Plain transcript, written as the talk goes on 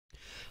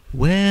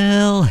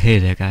Well, hey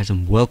there guys,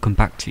 and welcome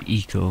back to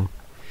Eco.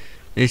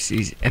 This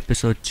is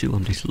episode 2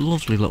 on this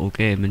lovely little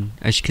game, and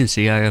as you can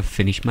see I have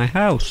finished my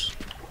house.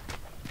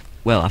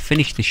 Well, I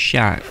finished the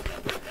shack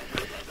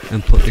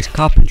and put this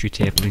carpentry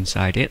table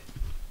inside it,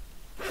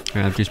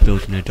 and I'm just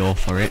building a door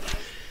for it.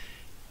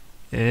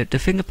 The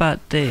thing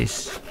about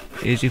this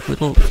is, if we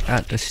look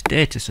at the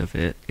status of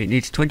it, it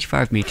needs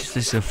 25 meters.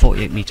 This is a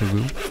 48 meter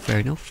room,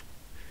 fair enough.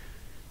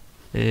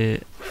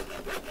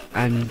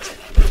 And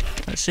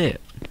that's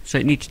it. So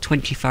it needs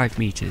 25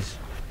 meters.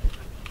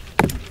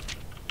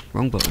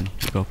 Wrong button.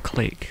 You go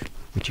click,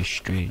 which is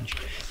strange.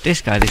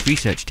 This guy, this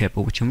research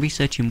table, which I'm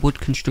researching wood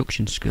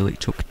construction skill, it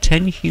took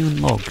 10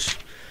 hewn logs.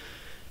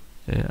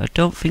 I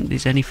don't think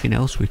there's anything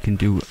else we can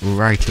do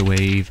right away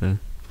either.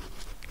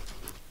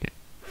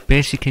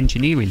 Basic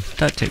engineering,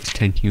 that takes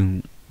 10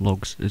 hewn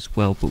logs as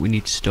well, but we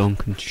need stone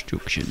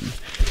construction.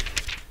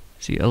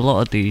 See, a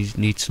lot of these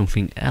need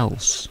something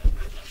else,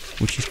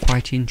 which is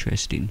quite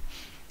interesting.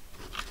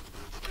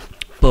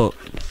 But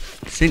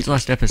since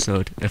last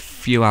episode, a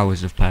few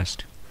hours have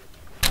passed.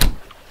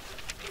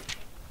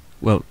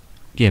 Well,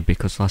 yeah,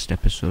 because last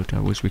episode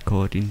I was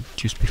recording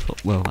just before,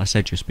 well, I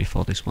said just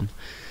before this one.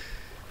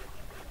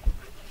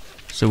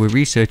 So we're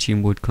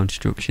researching wood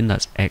construction,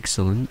 that's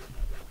excellent.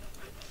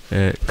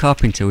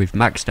 Carpenter, we've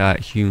maxed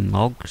out hewn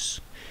logs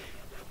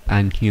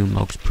and hewn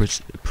logs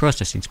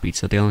processing speed,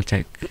 so they only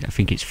take, I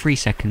think it's 3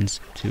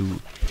 seconds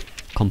to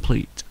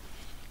complete.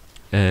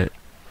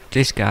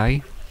 This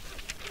guy,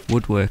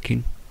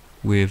 woodworking,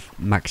 with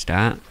maxed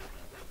out,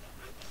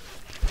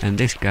 and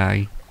this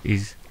guy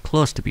is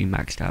close to being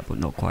maxed out but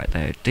not quite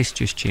there. This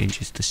just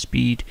changes the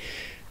speed.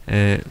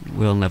 We're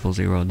on level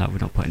 0 and that, we're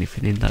not putting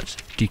anything in. That's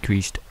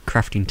decreased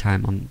crafting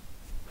time on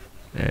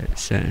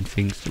certain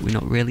things that we're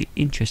not really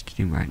interested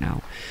in right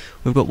now.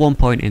 We've got 1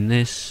 point in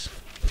this,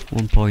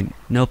 1 point,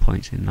 no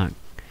points in that.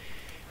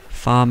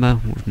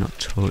 Farmer, we've not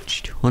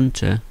touched.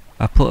 Hunter,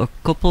 I put a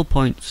couple of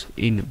points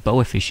in bow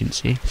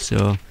efficiency,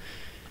 so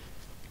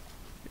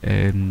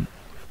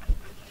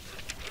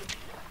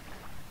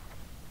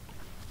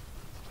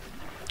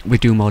we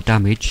do more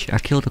damage. I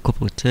killed a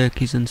couple of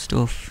turkeys and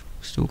stuff.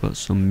 Still got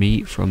some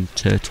meat from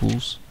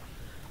turtles.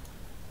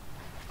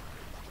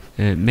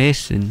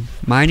 Mason,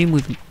 mining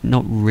we've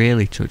not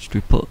really touched.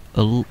 We put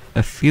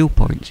a few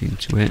points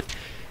into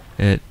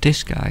it.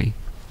 This guy,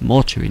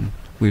 mortaring,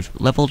 we've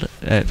leveled,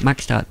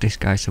 maxed out this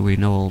guy so we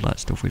know all that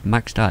stuff. We've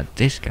maxed out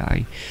this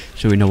guy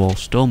so we know all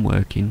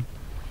stoneworking.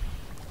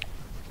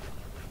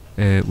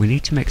 We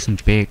need to make some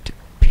baked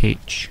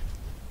pitch,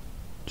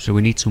 so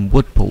we need some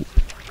wood pulp.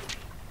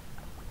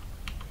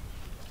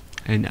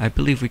 And I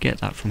believe we get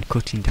that from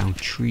cutting down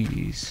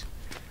trees.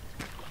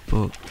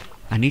 But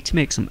I need to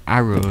make some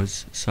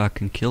arrows so I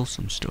can kill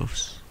some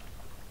stuffs.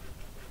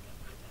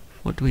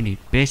 What do we need?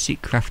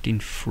 Basic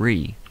crafting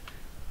 3.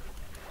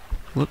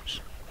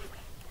 Whoops.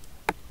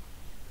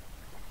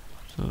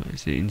 So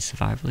is it in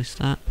survivalist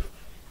that?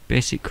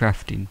 Basic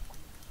crafting.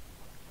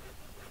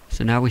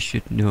 So now we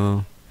should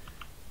know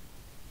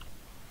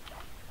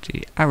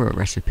the arrow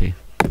recipe.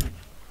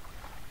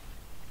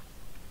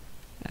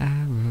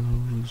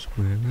 Arrows,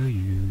 where are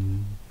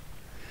you?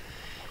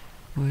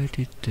 Where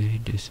did they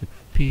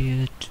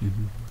disappear to?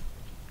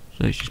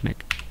 So let's just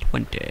make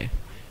 20.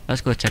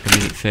 That's going to take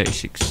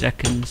 1:36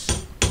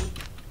 seconds.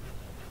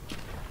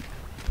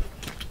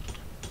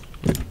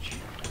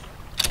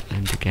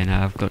 And again,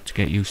 I've got to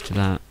get used to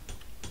that.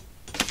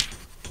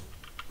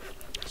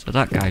 So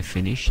that guy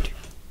finished.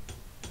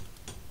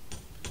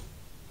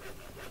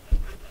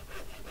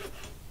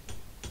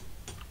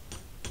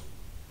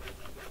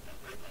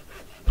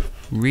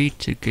 Read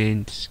to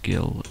gain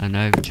skill, and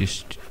I've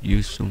just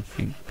used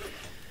something.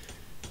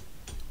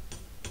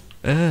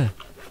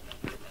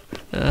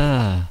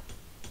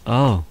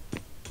 Oh,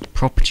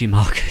 property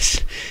markers.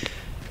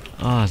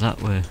 Oh,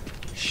 that were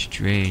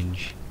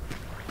strange.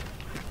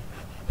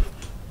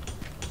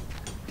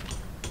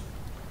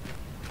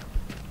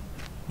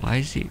 Why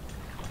is it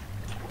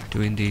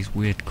doing these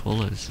weird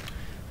colours?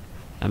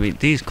 I mean,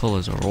 these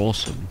colours are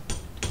awesome,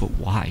 but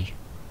why?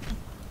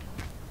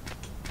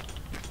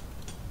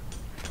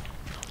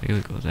 Here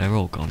we go, they're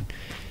all gone.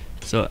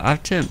 So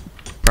I've turned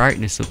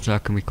brightness up so I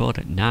can record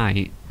at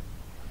night,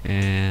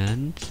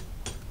 and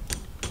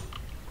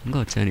I'm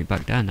going to turn it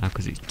back down now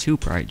because it's too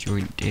bright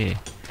during the day.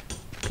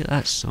 Look at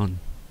that sun,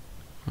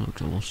 that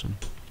looks awesome.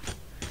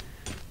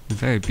 A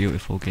very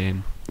beautiful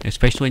game,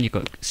 especially when you've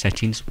got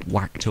settings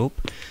whacked up.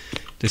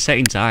 The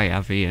settings I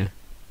have here,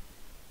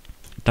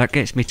 that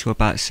gets me to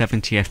about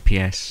 70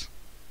 FPS.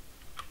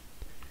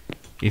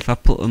 If I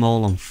put them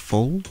all on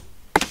full,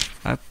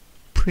 I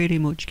pretty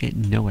much get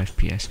no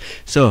FPS.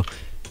 So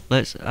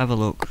let's have a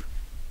look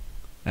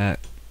at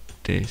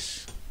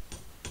this.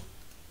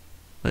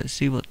 Let's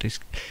see what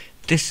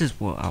this is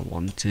what I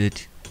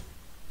wanted.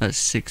 That's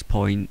 6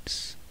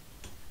 points.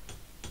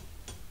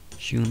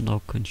 Hewn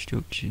log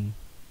construction.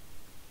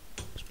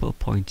 Let's put a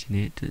point in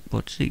it.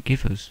 What does it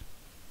give us?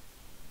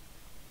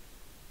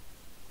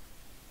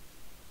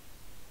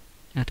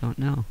 I don't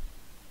know.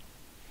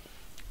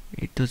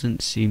 It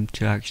doesn't seem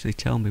to actually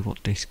tell me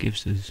what this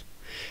gives us.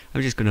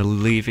 I'm just going to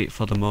leave it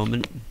for the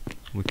moment.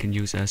 We can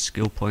use our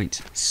skill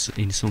points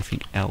in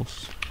something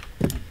else.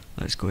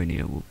 Let's go in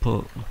here. We'll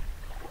put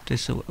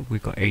this.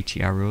 We've got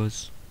 80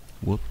 arrows.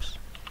 Whoops.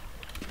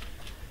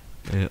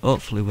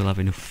 Hopefully we'll have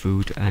enough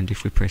food, and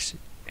if we press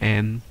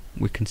M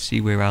we can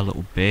see where our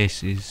little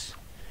base is.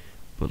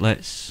 But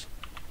let's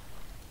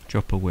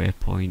drop a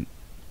waypoint.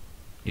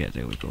 Yeah,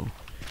 there we go.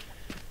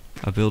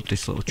 I built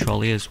this little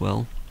trolley as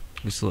well.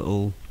 This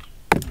little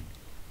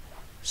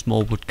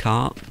small wood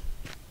cart.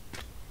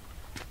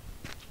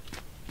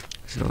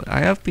 So I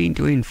have been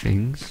doing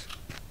things.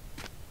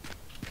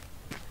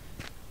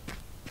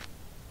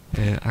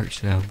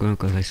 Actually I'm going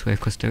to go this way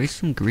because there is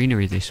some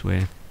greenery this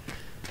way.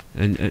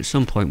 And at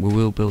some point we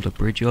will build a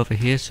bridge over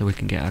here so we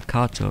can get our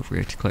cart over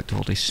here to collect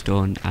all this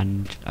stone,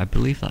 and I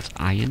believe that's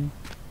iron.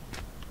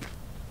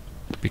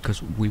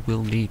 Because we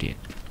will need it.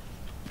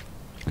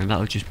 And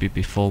that'll just be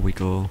before we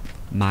go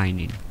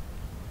mining.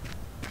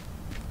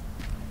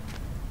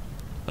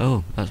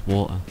 Oh, that's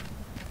water.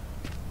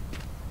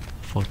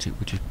 I thought it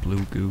was just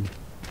blue goo.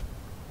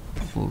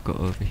 We'll go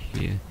over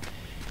here.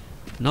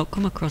 Not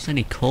come across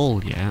any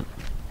coal yet.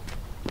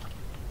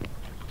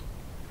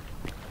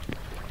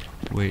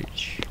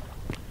 Which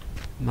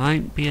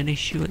might be an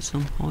issue at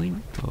some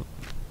point, but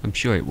I'm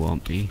sure it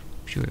won't be.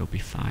 I'm sure it'll be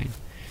fine.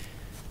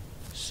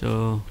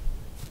 So,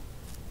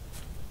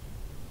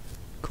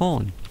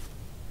 corn.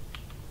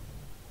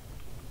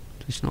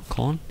 It's not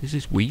corn. This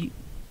is wheat.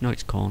 No,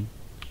 it's corn.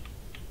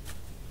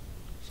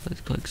 So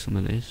let's collect some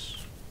of this.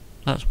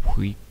 That's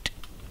wheat.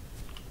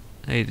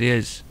 Hey,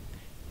 there's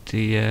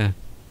the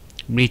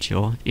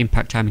meteor.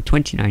 Impact time in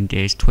 29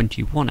 days,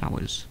 21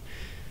 hours.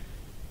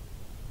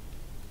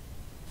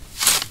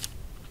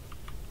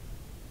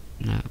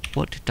 Now,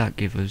 what did that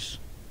give us?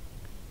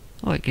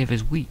 Oh, it gave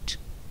us wheat.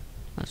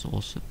 That's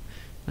awesome.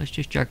 Let's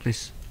just drag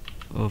this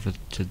over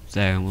to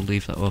there and we'll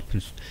leave that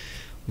open.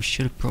 We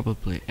should have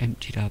probably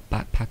emptied our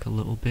backpack a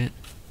little bit.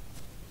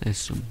 There's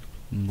some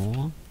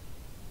more.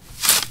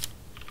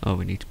 Oh,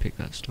 we need to pick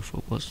that stuff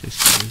up. What's this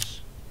for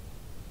us?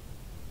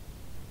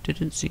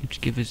 Didn't seem to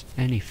give us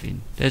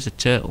anything. There's a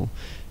turtle,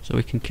 so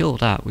we can kill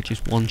that. We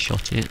just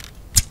one-shot it.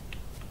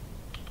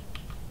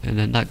 And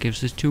then that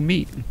gives us 2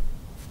 meat.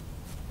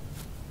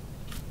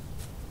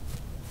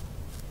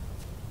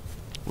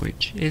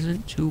 Which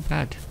isn't too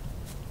bad.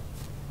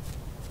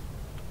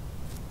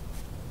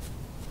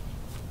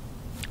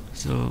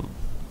 So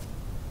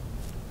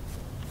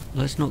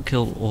let's not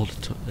kill all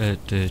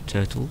the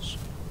turtles.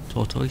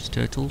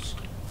 Turtles.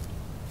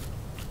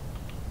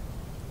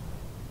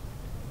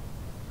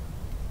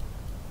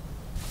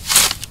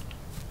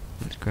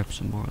 Let's grab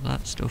some more of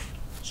that stuff.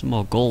 Some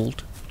more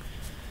gold.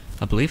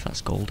 I believe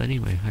that's gold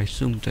anyway. I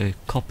assume the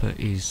copper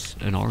is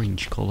an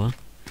orange colour.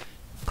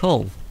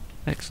 Coal.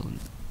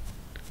 Excellent.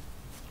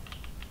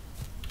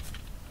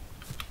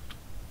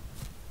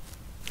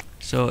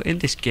 So in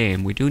this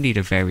game we do need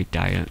a varied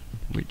diet,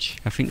 which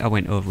I think I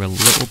went over a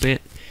little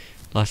bit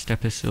last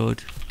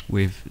episode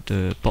with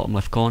the bottom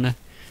left corner.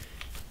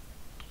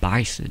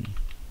 Bison.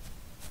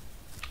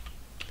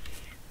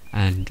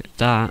 And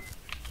that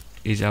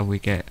is how we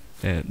get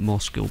more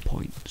skill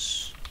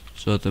points.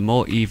 So the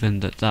more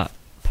even that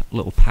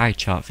little pie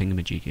chart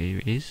thingamajig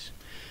here is,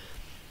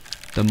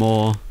 the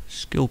more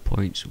skill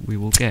points we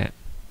will get.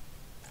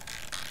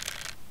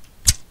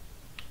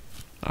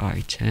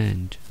 I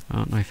turned. I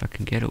don't know if I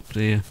can get up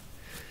there.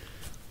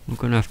 We're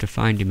going to have to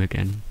find him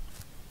again.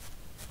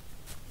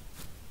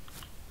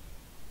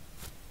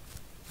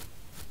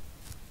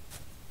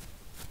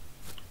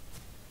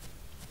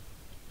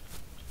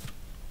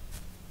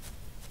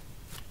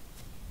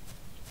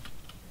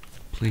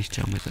 Please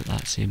tell me that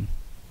that's him.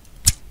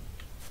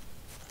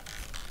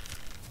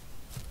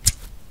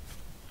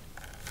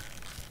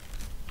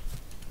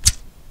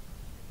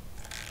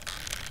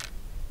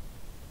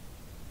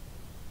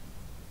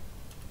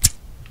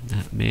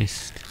 That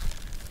missed.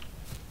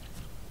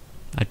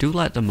 I do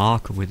like the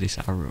marker with this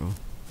arrow.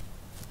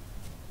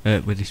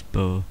 With this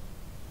bow.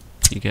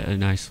 You get a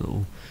nice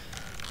little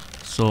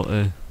sort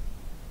of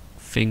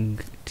thing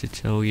to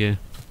tell you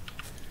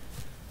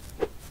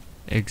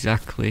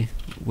exactly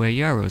where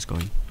your arrow's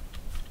going.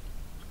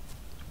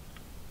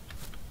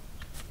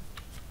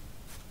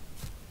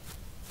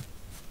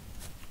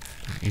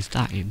 Is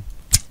that him?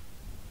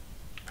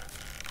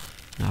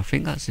 No, I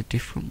think that's a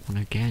different one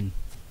again.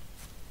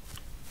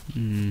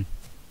 And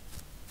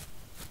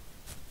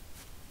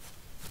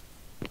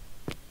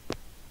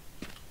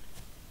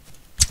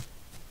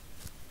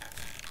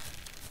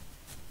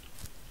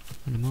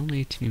I'm only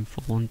hitting him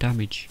for 1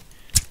 damage.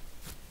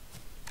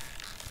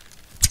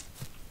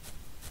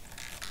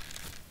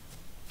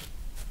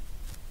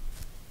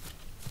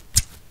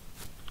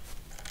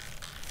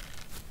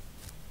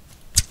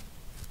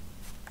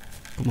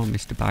 Come on,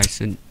 Mr.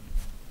 Bison.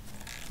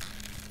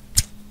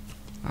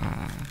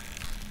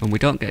 And we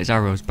don't get his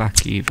arrows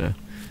back either.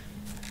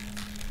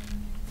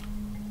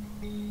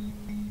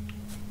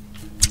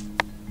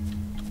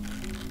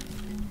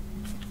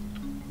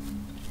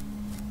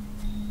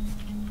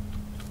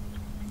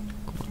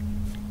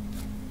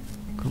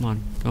 Come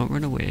on, don't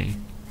run away.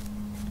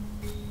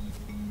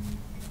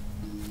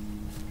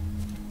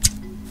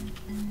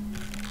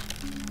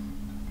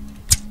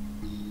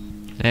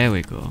 There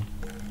we go.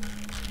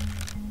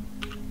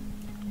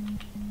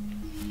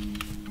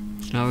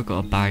 So now we've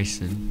got a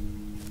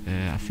bison.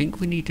 I think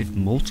we needed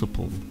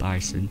multiple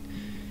bison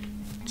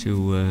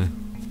to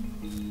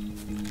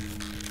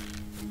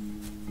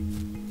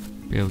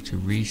be able to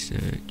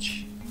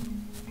research.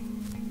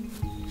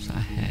 Is that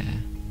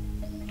hair?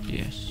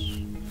 Yes.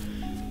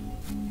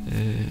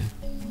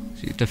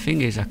 See, the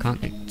thing is, I can't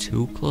get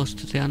too close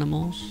to the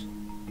animals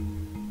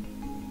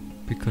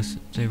because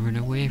they run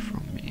away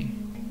from me.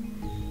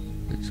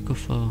 Let's go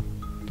for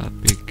that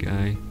big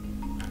guy.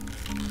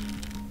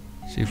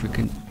 See if we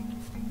can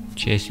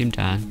chase him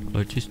down,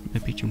 or just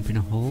maybe jump in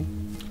a hole.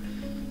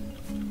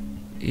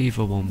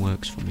 Either one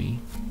works for me.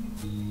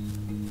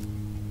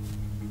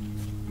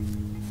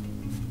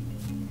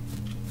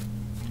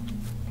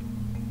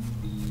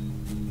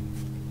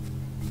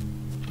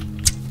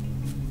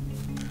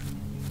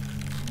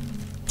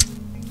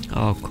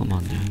 Oh, come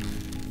on now.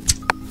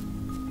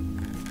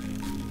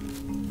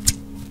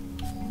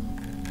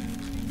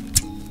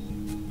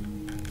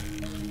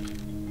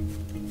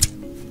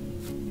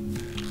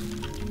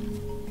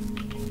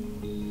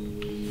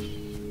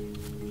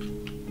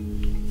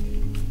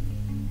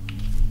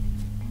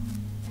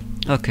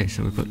 Okay,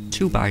 so we've got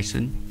 2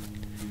 bison.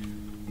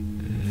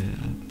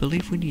 I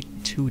believe we need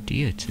 2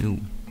 deer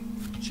too.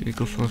 Should we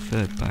go for a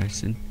 3rd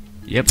bison?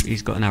 Yep,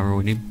 he's got an arrow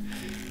in him.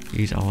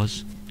 He's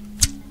ours.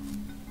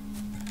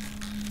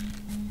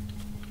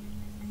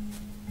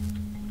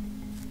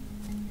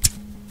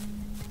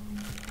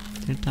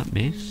 Did that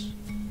miss?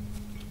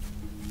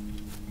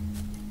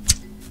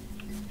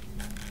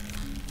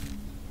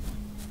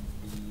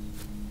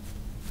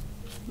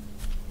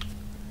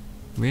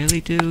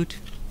 Really, dude?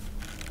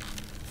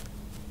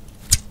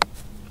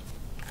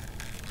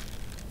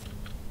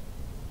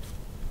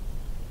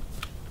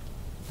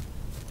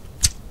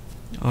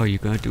 Oh, you're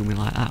gonna do me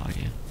like that, are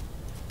you?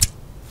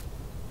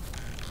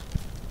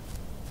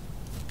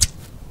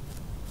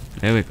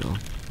 There we go.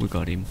 We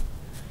got him.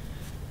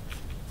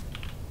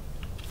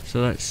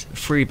 So that's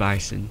 3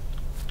 bison.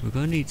 We're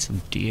gonna need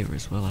some deer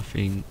as well, I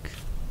think.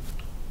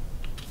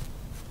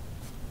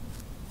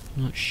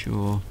 I'm not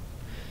sure.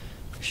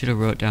 I should have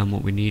wrote down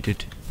what we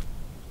needed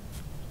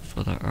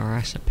for the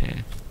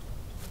recipe.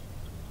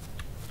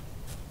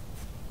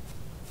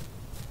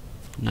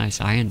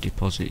 Nice iron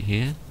deposit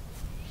here.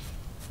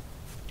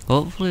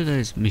 Hopefully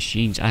there's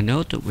machines. I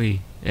know that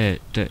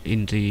that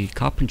in the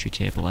carpentry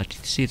table I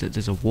did see that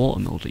there's a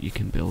watermill that you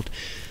can build.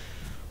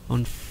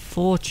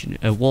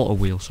 Unfortunately, a water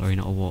wheel, sorry,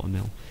 not a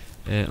watermill.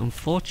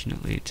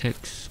 Unfortunately, it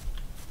takes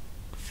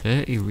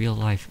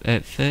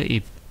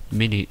 30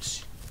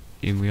 minutes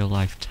in real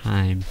life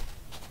time,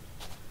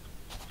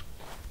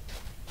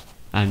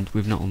 and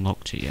we've not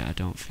unlocked it yet, I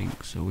don't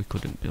think, so we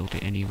couldn't build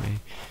it anyway.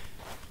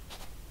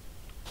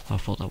 I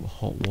thought that was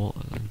hot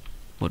water then.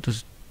 What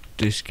does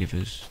this give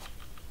us?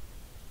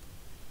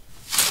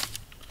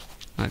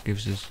 That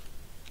gives us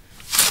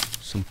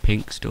some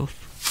pink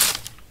stuff.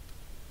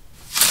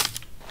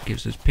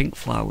 Gives us pink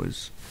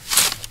flowers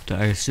that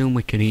I assume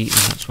we can eat,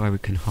 and that's why we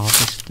can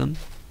harvest them.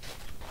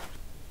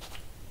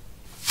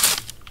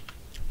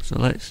 So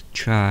let's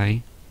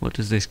try. What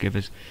does this give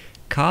us?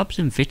 Carbs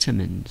and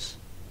vitamins.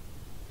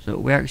 So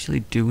we actually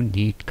do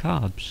need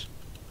carbs.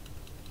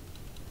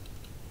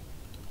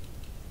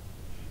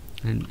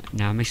 And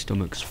now my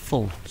stomach's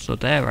full, so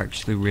they're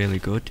actually really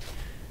good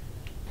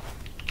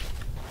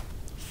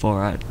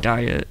for our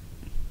diet.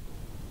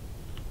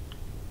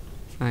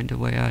 Find a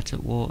way out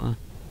of water.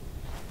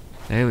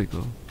 There we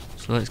go.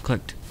 So let's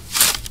collect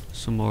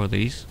some more of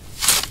these.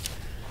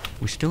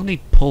 We still need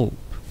pulp.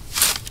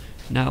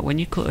 Now when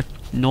you cut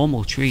a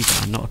normal tree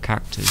down, not a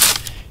cactus,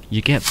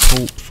 you get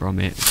pulp from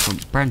it, from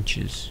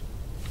branches.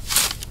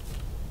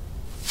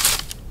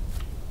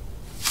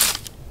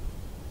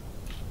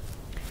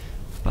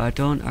 But I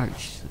don't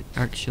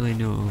actually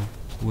know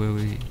where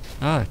we...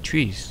 Ah,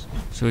 trees.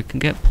 So we can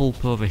get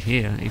pulp over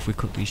here if we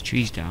cut these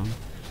trees down.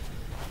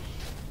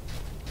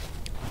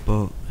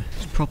 But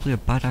it's probably a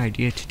bad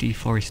idea to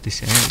deforest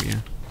this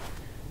area.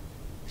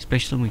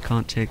 Especially when we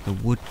can't take the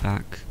wood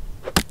back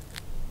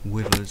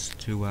with us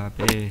to our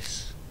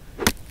base.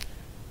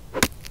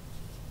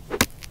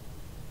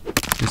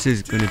 This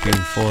is going to be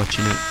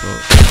unfortunate,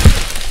 but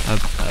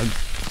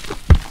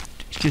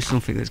it's just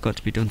something that's got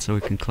to be done so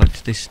we can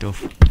collect this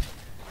stuff.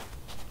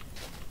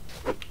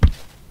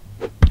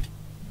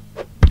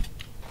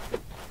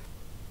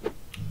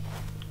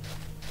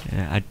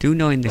 I do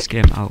know in this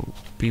game, I've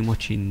been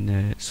watching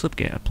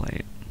Slipgator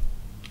play it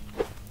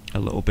a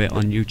little bit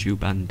on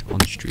YouTube and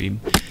on stream,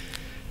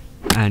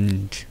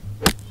 and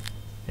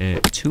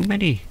too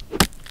many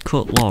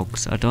cut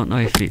logs. I don't know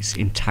if it's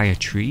entire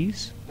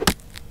trees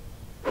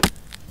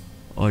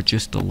or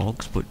just the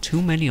logs, but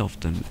too many of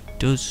them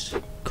does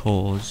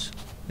cause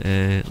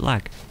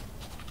lag.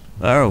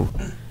 Oh,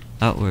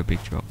 that were a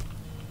big drop.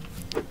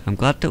 I'm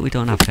glad that we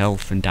don't have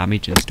health and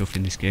damage and stuff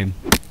in this game.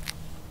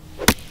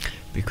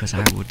 because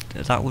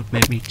that would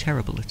make me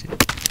terrible at it.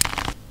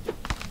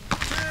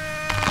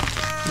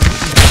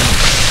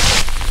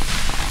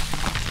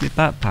 My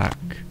backpack,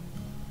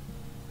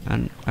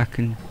 and I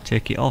can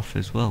take it off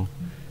as well.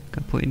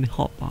 Can I put it in my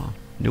hotbar?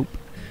 Nope.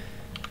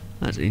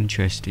 That's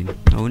interesting.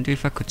 I wonder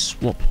if I could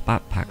swap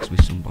backpacks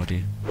with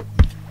somebody.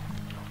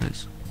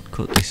 Let's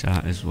cut this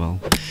out as well.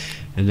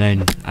 And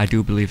then I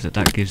do believe that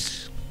that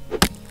gives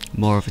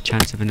more of a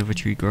chance of another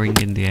tree growing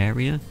in the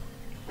area.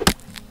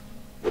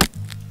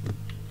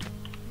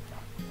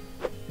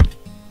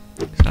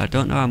 So I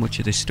don't know how much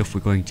of this stuff we're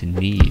going to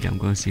need. I'm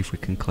going to see if we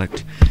can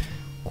collect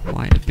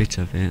quite a bit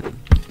of it.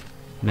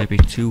 Maybe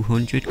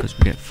 200, because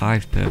we get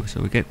 5 per,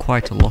 so we get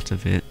quite a lot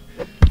of it.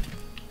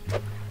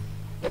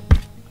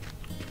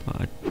 But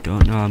I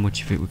don't know how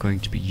much of it we're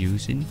going to be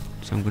using,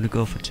 so I'm going to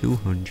go for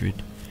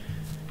 200.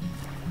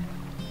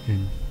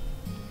 And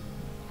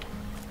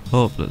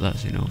hope that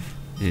that's enough.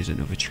 Here's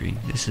another tree.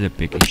 This is the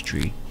biggest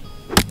tree.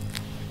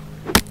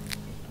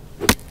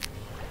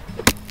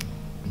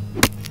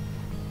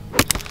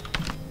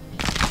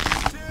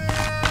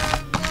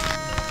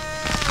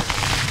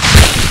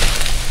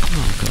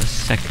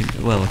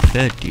 Well, a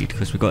third deed,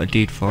 because we got a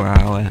deed for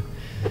our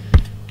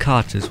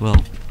cart as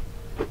well.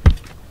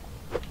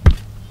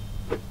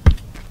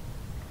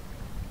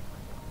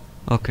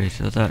 Okay,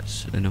 so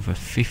that's another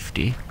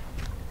 50.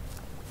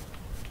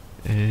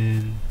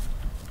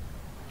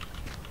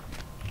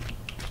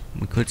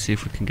 We could see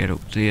if we can get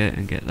up there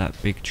and get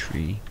that big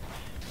tree.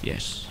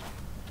 Yes,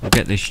 we'll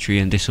get this tree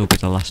and this will be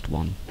the last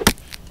one,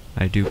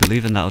 I do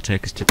believe, and that'll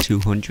take us to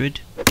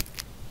 200.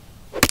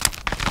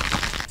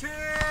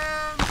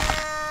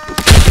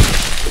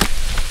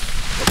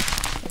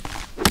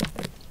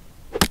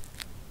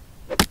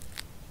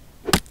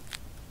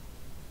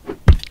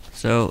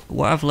 So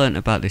what I've learnt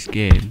about this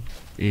game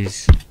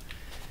is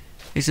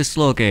it's a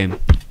slow game.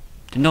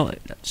 Not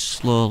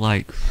slow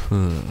like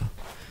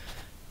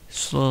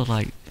slow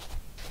like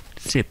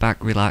sit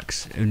back,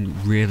 relax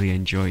and really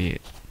enjoy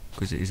it,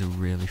 because it is a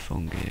really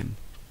fun game.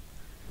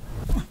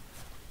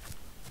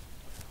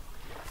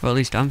 Well, at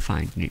least I'm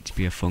finding it to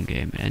be a fun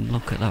game. And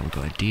look at that, we've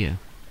got a deer.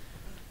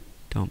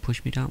 Don't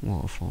push me down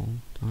waterfall.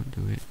 Don't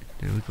do it.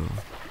 There we go.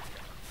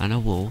 And a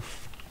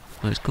wolf.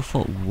 Let's go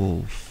for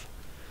wolf.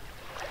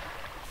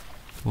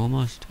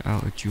 Almost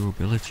out of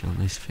durability on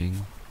this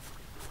thing.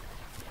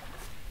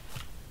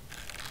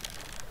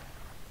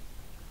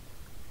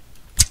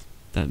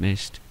 That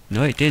missed.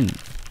 No, it didn't.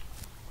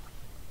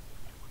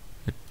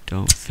 I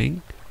don't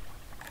think.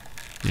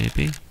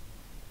 Maybe.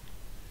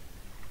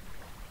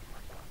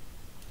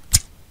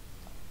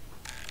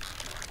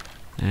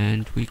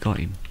 And we got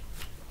him.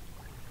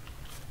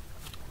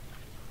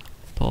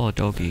 Poor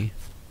doggy.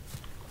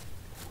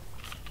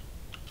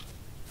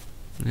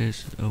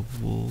 There's a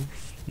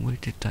wolf. Where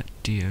did that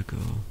deer go?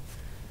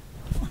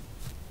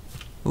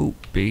 Oh,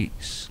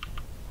 beets.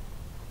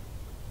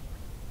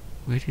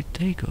 Where did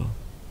they go?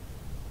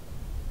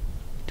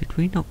 Did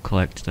we not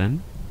collect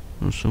them?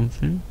 Or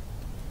something?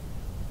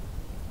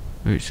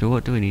 Right, so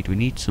what do we need? We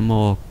need some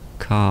more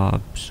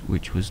carbs,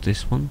 which was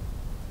this one.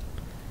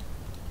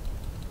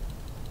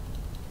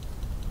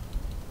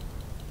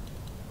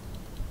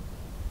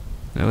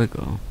 There we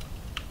go.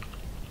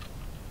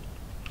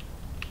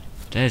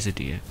 There's a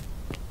deer.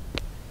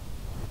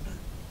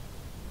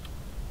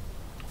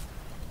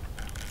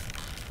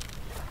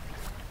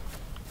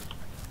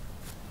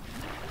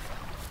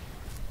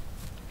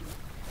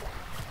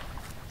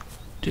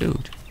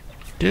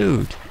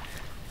 Dude,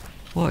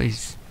 what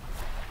is...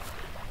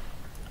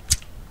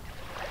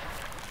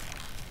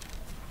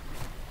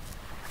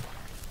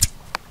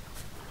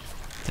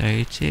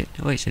 There's it.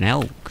 Oh, it's an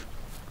elk.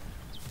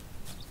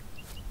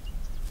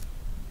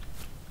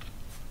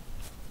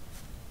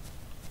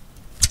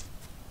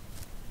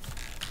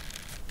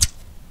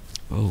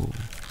 Oh.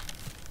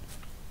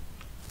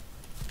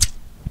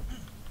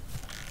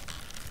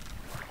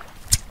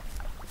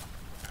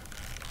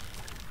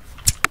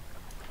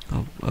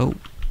 Oh.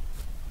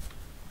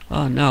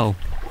 Oh no.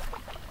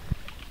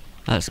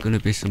 That's gonna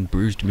be some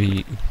bruised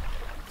meat.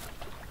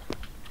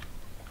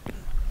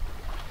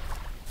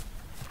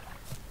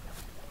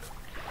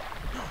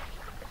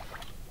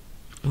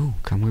 Oh,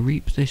 can we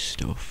reap this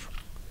stuff?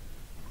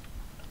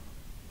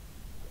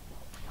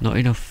 Not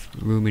enough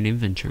room in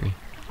inventory.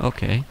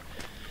 Okay.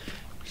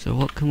 So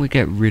what can we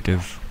get rid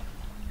of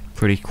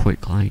pretty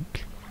quick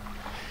like?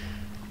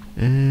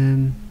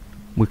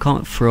 We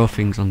can't throw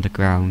things on the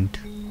ground.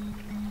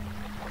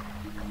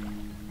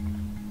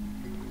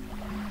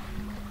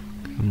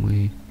 Can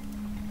we...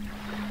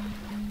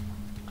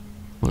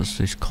 What's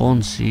this?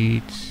 Corn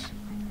seeds,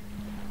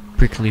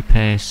 prickly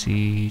pear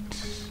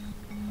seeds.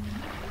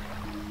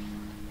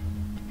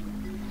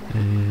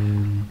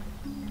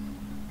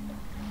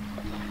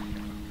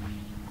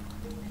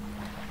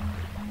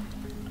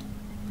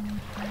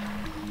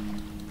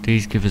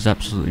 These give us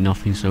absolutely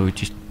nothing, so we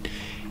just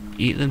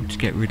eat them to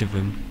get rid of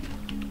them.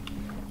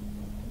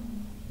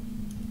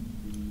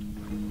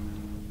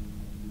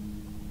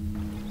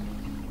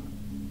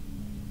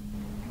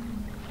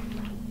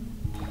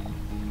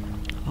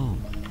 Oh,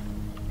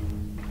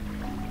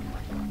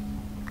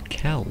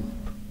 kelp.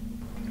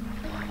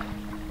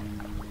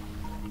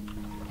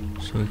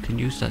 So we can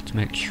use that to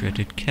make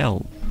shredded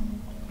kelp.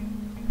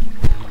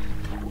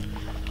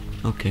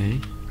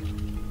 Okay.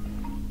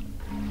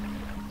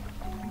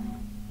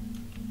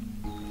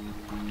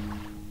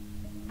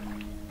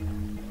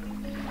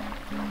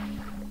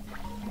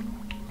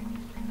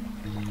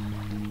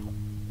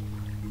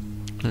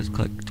 Let's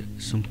collect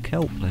some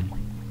kelp then.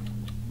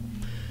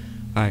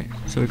 Right,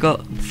 so we've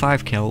got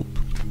 5 kelp.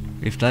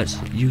 If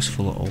that's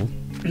useful at all,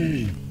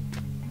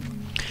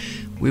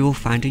 we will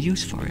find a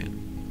use for it.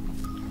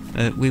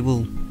 We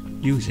will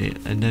use it,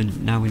 and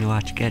then now we know how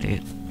to get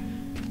it.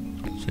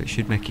 So it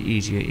should make it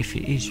easier if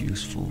it is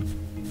useful.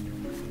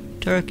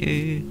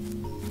 Turkey!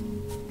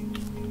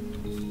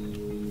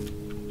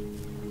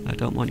 I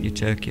don't want your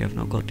turkey, I've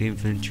not got the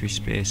inventory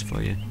space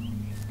for you.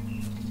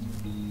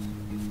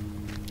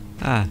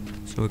 Ah,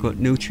 so we've got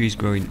new trees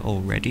growing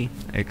already.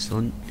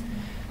 Excellent.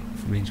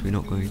 It means we're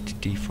not going to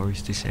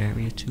deforest this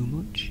area too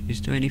much.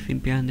 Is there anything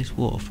behind this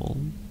waterfall?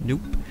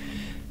 Nope.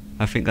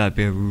 I think that'd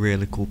be a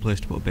really cool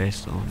place to put a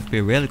base though. It'd be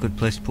a really good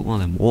place to put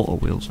one of them water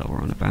wheels that we're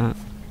on about.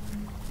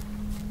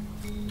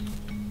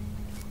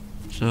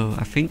 So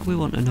I think we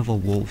want another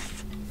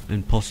wolf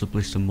and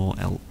possibly some more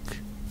elk.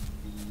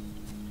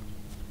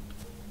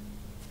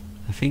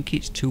 I think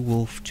it's 2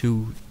 wolf,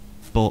 2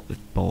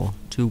 boar,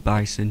 2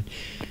 bison,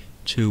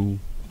 2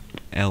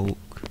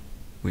 elk,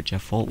 which I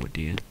thought were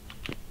deer.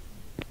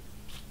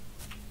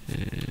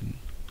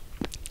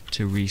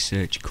 To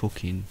research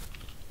cooking.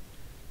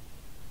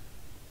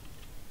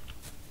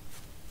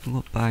 We've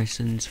got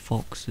bisons,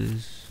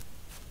 foxes,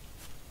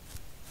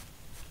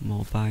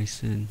 more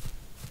bison.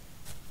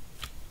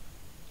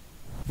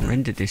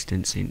 Render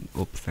distance ain't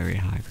up very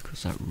high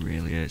because that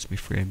really hurts my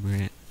frame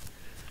rate.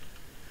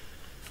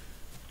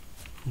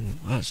 Ooh,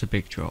 that's a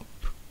big drop.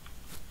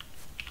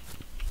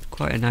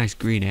 Quite a nice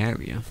green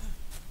area.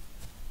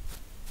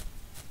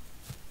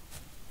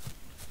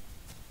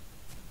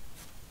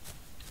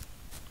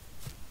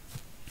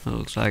 That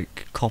looks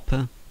like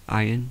copper,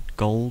 iron,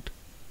 gold.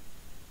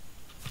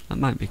 That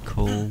might be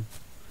coal,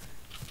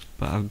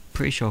 but I'm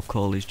pretty sure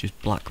coal is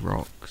just black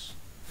rocks.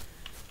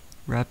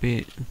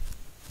 Rabbit.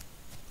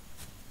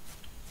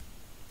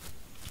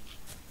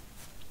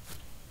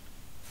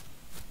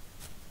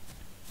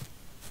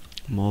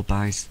 More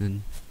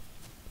bison.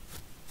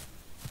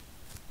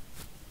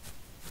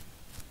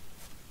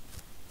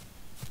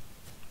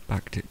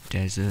 Back to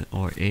desert,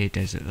 or a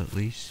desert at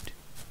least.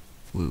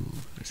 Woo,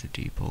 that's a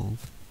deep hole.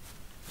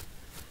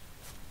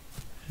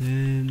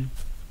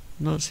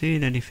 Not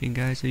seeing anything,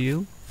 guys, are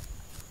you?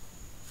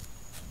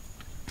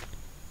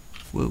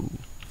 Whoa.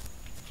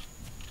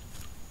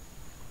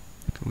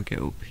 Can we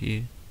get up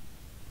here,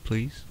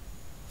 please?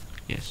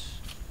 Yes.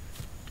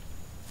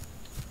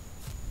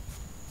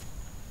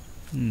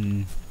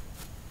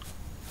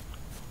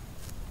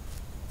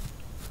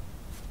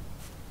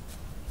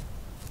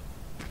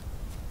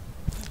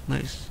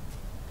 Let's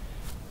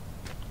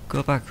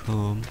go back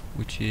home,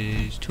 which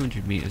is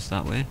 200 meters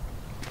that way.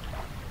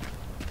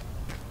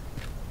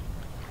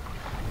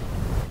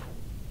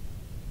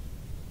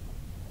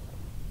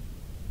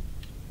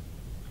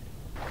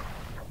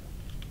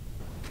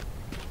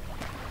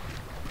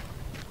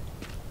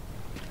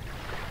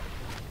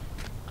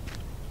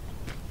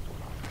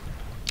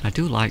 I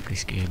do like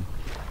this game.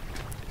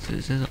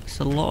 It's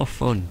a lot of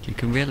fun. You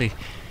can really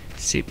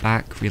sit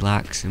back,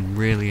 relax and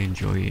really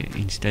enjoy it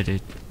instead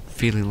of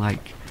feeling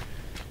like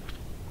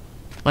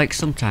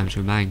sometimes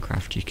with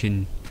Minecraft you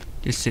can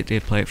just sit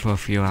there, play it for a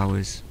few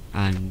hours,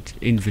 and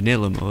in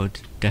vanilla mode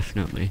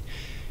definitely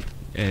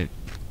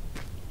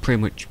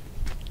pretty much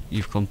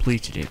you've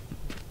completed it.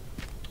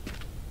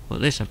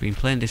 But this, I've been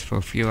playing this for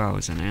a few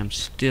hours and I am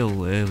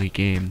still early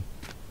game.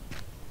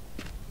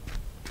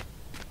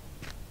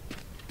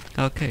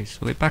 Okay,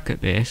 so we're back at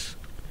base.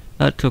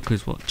 That took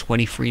us, what,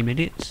 23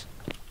 minutes?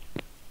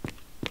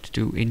 To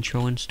do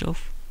intro and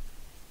stuff.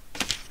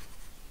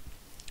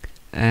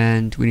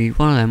 And we need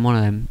one of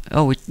them.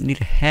 Oh, we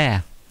need a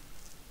hare.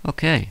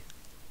 Okay.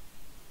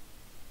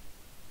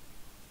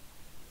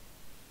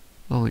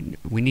 Oh,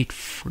 we need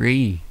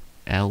 3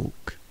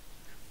 elk.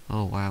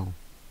 Oh, wow.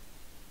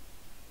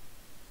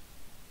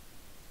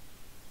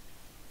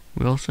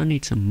 We also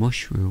need some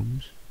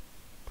mushrooms.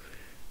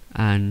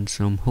 And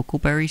some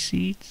huckleberry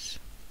seeds.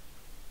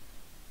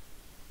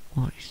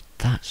 What is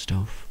that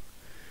stuff?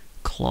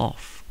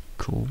 Cloth.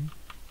 Cool.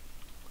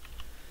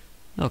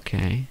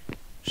 Okay.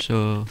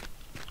 So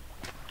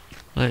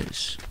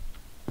let's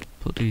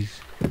put these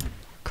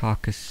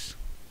carcasses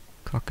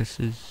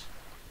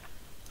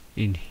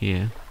in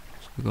here.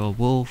 So we got a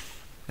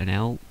wolf, an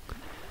elk,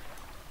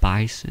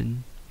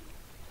 bison,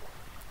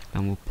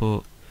 and we'll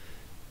put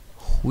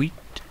wheat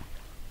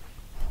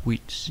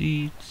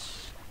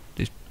seeds.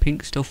 This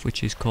pink stuff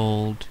which is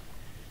called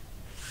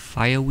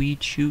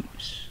fireweed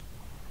shoots.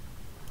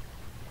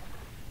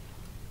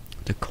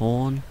 The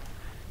corn,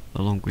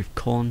 along with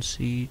corn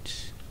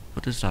seeds.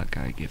 What does that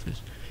guy give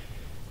us?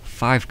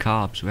 5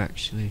 carbs. We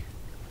actually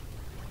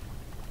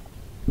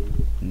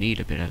need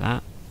a bit of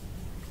that.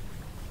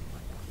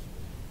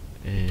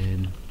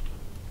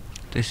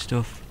 this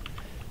stuff.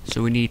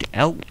 So we need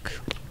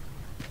elk,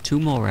 2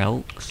 more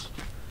elks,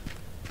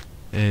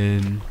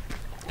 and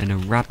a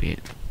rabbit.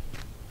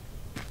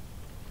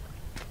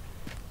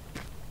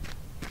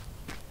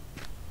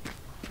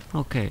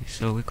 Okay,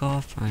 so we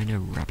gotta find a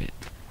rabbit.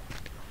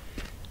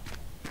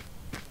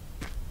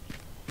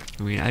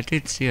 I mean, I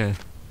did see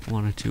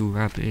 1 or 2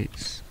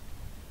 rabbits,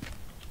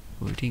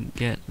 but we didn't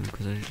get them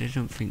because I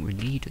didn't think we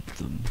needed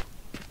them.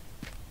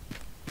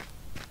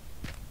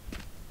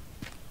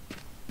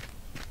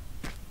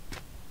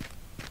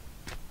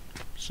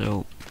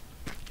 So,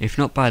 if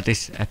not by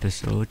this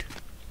episode,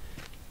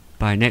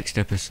 by next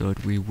episode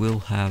we will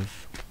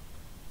have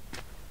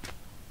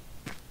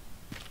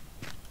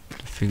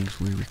the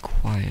things we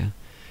require.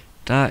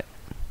 That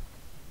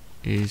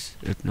is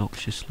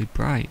obnoxiously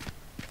bright.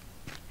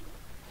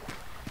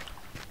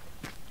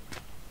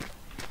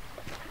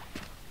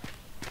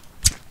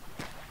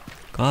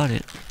 Got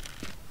it.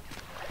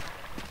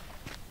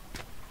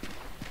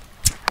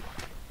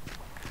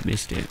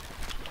 Missed it.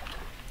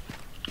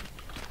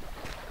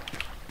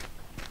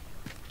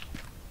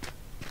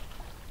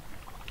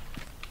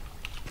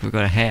 We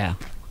got a hare.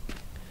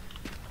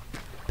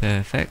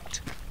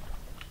 Perfect.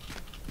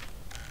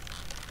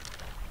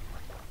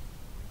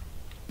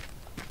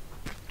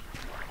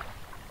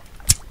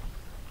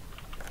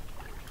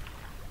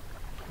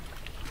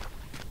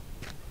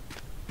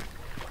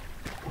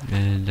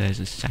 And there's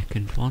a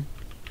second one.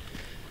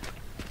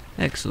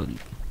 Excellent.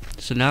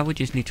 So now we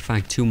just need to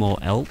find 2 more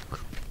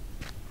elk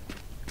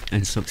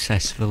and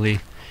successfully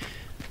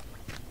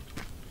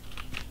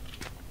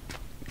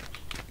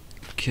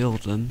kill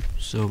them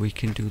so we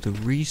can do the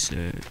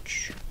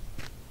research.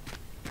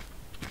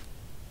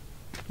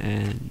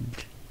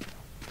 And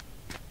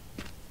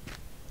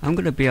I'm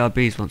gonna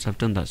BRBs once I've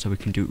done that so we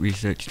can do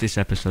research this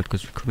episode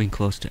because we're coming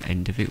close to the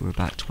end of it. We're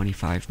about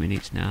 25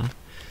 minutes now.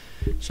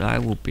 So I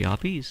will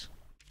BRBs.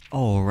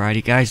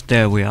 Alrighty guys,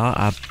 there we are.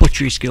 Our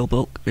butchery skill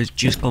book is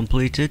just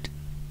completed.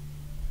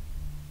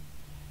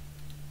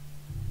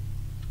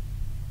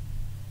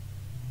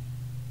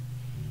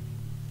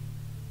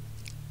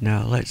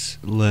 Now let's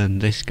learn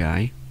this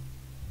guy.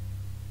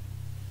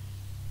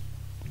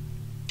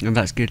 And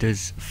that's given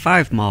us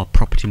 5 more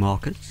property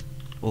markers.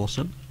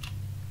 Awesome.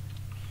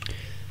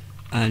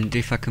 And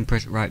if I can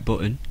press the right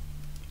button,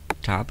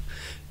 tab,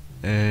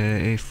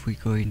 if we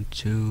go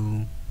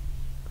into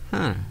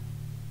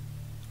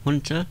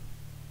Hunter,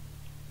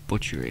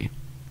 Butchery.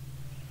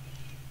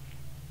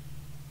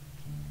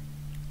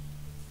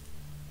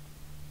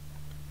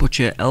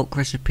 Butcher elk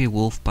recipe,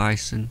 wolf,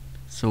 bison.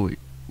 So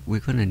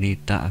we're gonna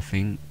need that, I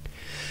think.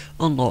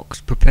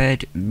 Unlocks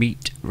prepared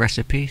meat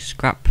recipe,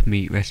 scrap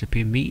meat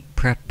recipe, meat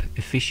prep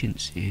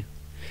efficiency.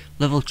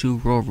 Level 2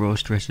 raw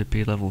roast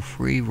recipe, level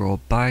 3 raw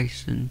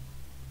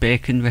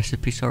bacon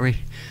recipe,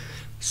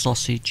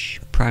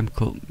 sausage, prime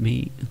cut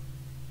meat.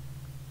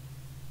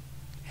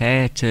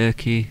 Hare,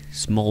 turkey,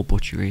 small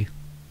butchery.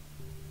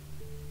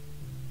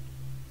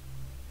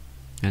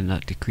 And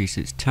that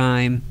decreases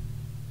time.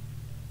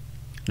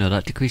 No,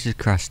 that decreases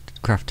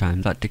craft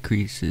time. That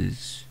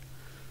decreases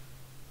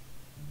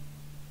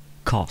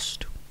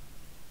cost.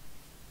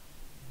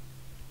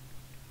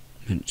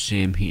 And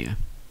same here.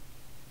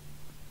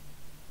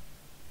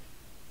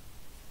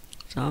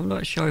 So I'm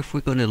not sure if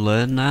we're going to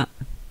learn that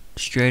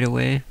straight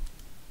away.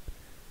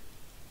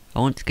 I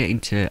want to get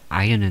into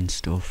iron and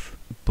stuff,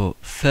 but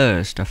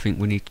first I think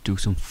we need to do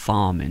some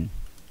farming.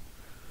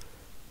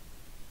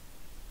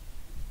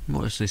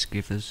 What does this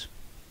give us?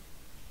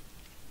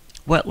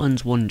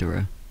 Wetlands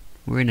Wanderer.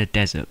 We're in a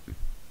desert.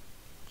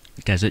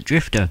 Desert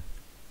Drifter.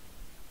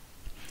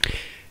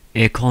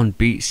 Acorn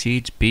beet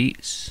seeds,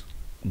 beets.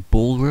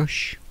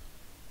 Bulrush.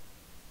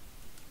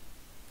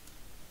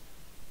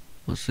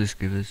 What's this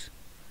give us?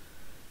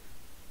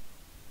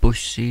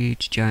 Bush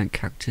seeds, giant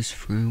cactus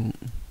fruit.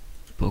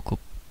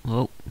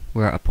 Oh,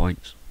 we're out of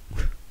points.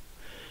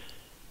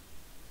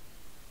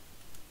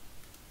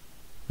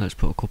 Let's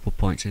put a couple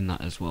points in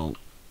that as well.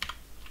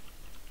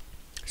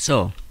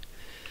 So,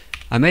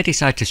 I may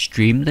decide to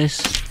stream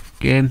this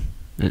game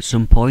at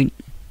some point.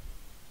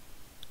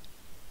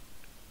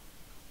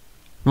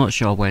 Not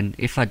sure when.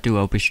 If I do,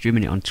 I'll be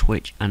streaming it on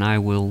Twitch, and I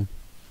will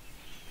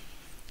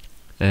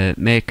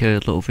make a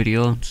little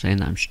video saying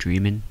that I'm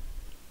streaming.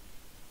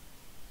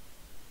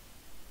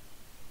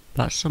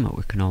 That's something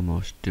we can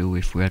almost do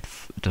if we had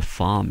the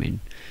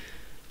farming.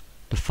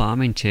 The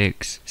farming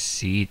takes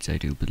seeds, I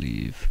do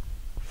believe.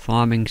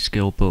 Farming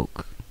skill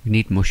book. We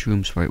need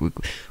mushrooms for it.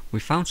 We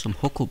found some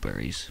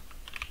huckleberries.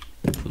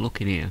 If we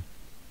look in here,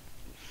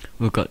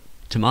 we've got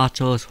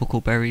tomatoes,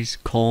 huckleberries,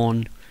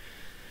 corn,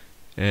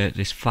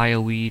 this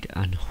fireweed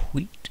and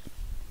wheat.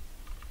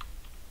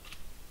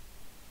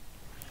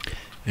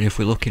 And if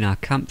we look in our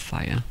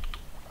campfire,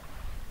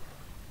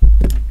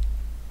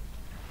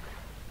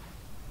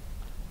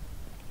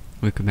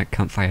 we can make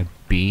campfire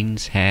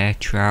beans, hare,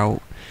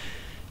 trout,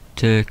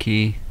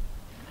 turkey,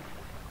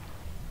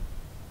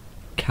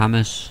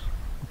 camas,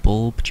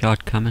 bulb,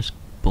 charred camas,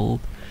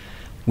 bulb.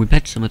 We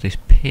made some of this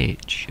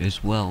pitch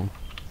as well.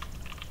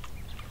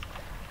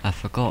 I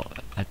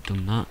forgot I'd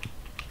done that.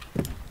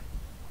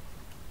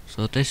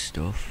 So this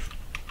stuff,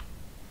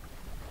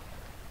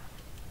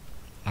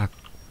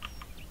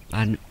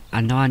 I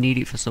know I need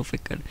it for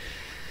something.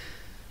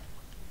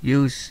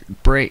 Use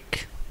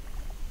brick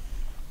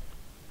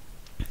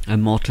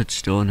and mortared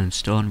stone and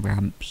stone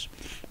ramps,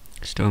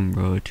 stone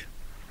road.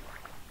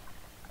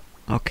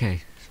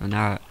 Okay, so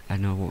now I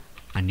know what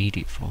I need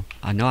it for.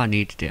 I know I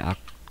needed it. I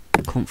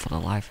couldn't for the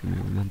life of me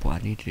remember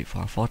what I needed it for.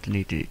 I thought I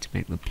needed it to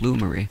make the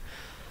bloomery,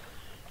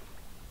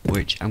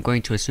 which I'm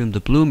going to assume the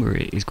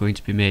bloomery is going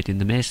to be made in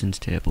the mason's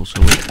table,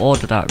 so we'll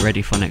order that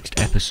ready for next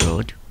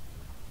episode.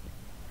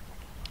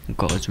 We've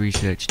got his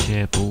research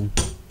table,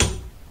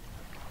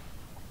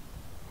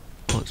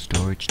 got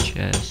storage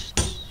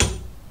chests.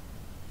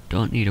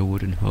 Don't need a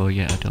wooden hoe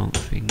yet, I don't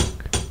think.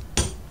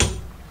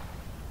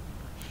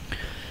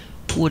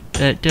 Wood,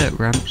 dirt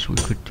ramps, we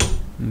could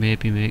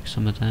maybe make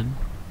some of them.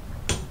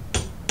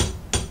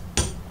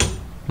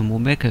 And we'll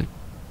make a...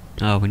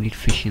 oh, we need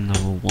fishing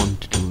level 1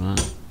 to do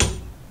that.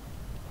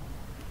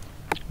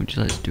 Which,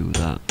 let's do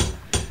that.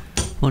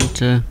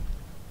 Want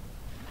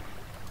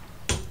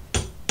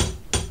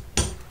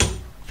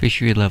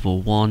fishery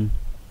level 1.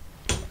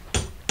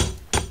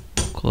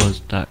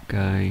 Close that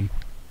guy.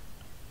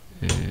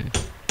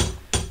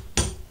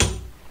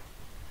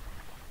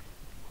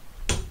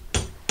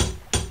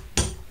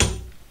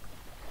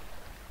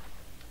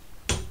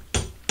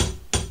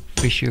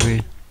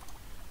 Fishery.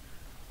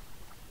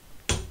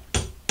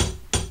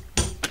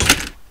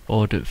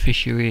 Ordered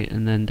fishery,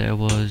 and then there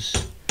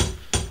was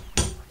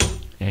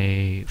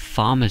a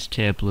farmer's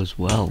table as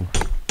well.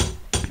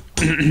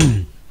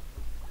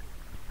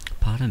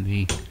 Pardon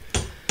me.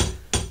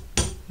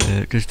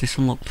 Does this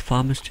unlock the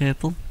farmer's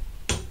table?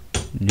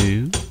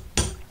 No.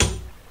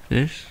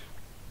 This.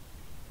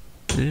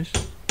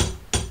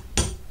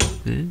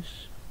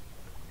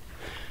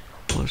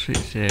 What's it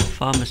say?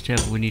 Farmer's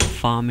table, we need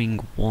farming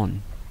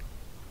 1.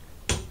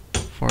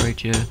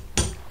 Forager.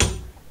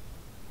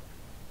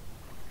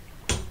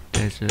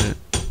 Desert.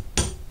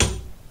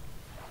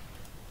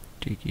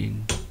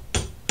 Digging.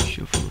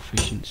 Shovel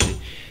efficiency.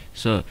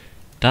 So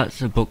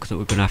that's a book that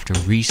we're going to have to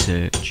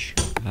research,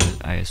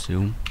 I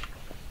assume.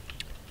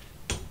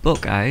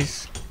 But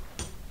guys,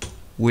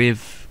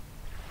 with,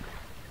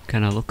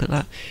 can I look at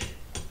that?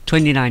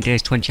 29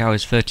 days, 20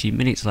 hours, 13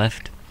 minutes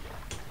left.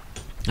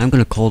 I'm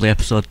going to call the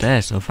episode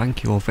there, so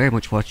thank you all very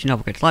much for watching. Don't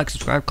forget to like,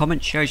 subscribe,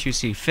 comment, share as you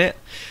see fit.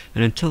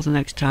 And until the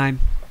next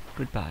time,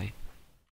 goodbye.